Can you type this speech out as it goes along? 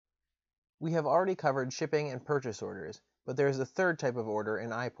We have already covered shipping and purchase orders, but there is a third type of order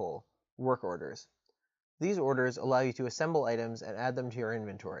in IPOL, work orders. These orders allow you to assemble items and add them to your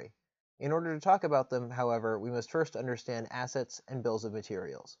inventory. In order to talk about them, however, we must first understand assets and bills of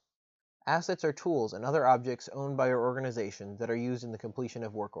materials. Assets are tools and other objects owned by your organization that are used in the completion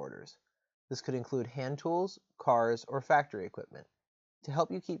of work orders. This could include hand tools, cars, or factory equipment. To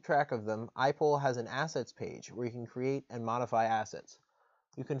help you keep track of them, IPOL has an Assets page where you can create and modify assets.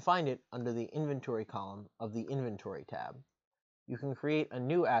 You can find it under the Inventory column of the Inventory tab. You can create a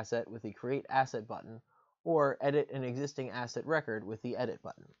new asset with the Create Asset button, or edit an existing asset record with the Edit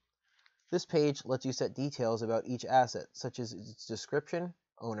button. This page lets you set details about each asset, such as its description,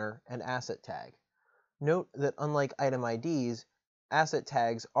 owner, and asset tag. Note that unlike item IDs, asset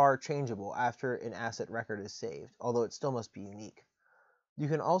tags are changeable after an asset record is saved, although it still must be unique. You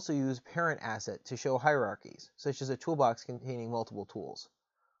can also use parent asset to show hierarchies, such as a toolbox containing multiple tools.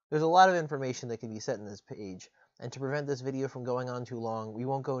 There's a lot of information that can be set in this page, and to prevent this video from going on too long, we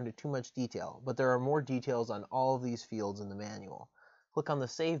won't go into too much detail, but there are more details on all of these fields in the manual. Click on the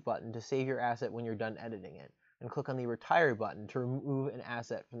Save button to save your asset when you're done editing it, and click on the Retire button to remove an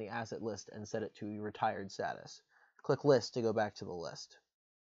asset from the asset list and set it to retired status. Click List to go back to the list.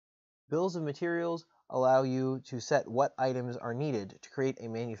 Bills of materials allow you to set what items are needed to create a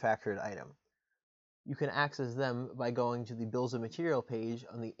manufactured item. You can access them by going to the Bills of Material page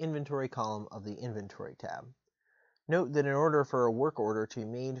on the Inventory column of the Inventory tab. Note that in order for a work order to be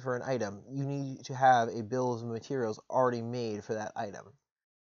made for an item, you need to have a bill of materials already made for that item.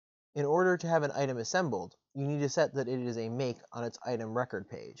 In order to have an item assembled, you need to set that it is a make on its item record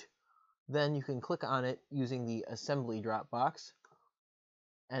page. Then you can click on it using the Assembly drop box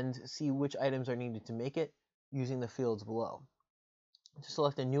and see which items are needed to make it using the fields below. To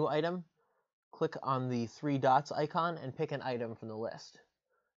select a new item, click on the three dots icon and pick an item from the list.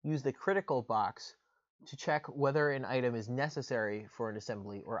 Use the critical box to check whether an item is necessary for an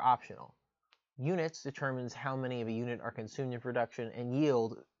assembly or optional. Units determines how many of a unit are consumed in production, and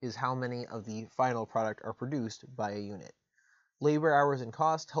yield is how many of the final product are produced by a unit. Labor hours and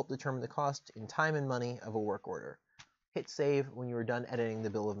cost help determine the cost in time and money of a work order. Hit Save when you are done editing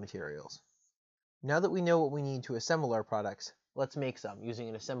the bill of materials. Now that we know what we need to assemble our products, let's make some using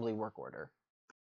an assembly work order.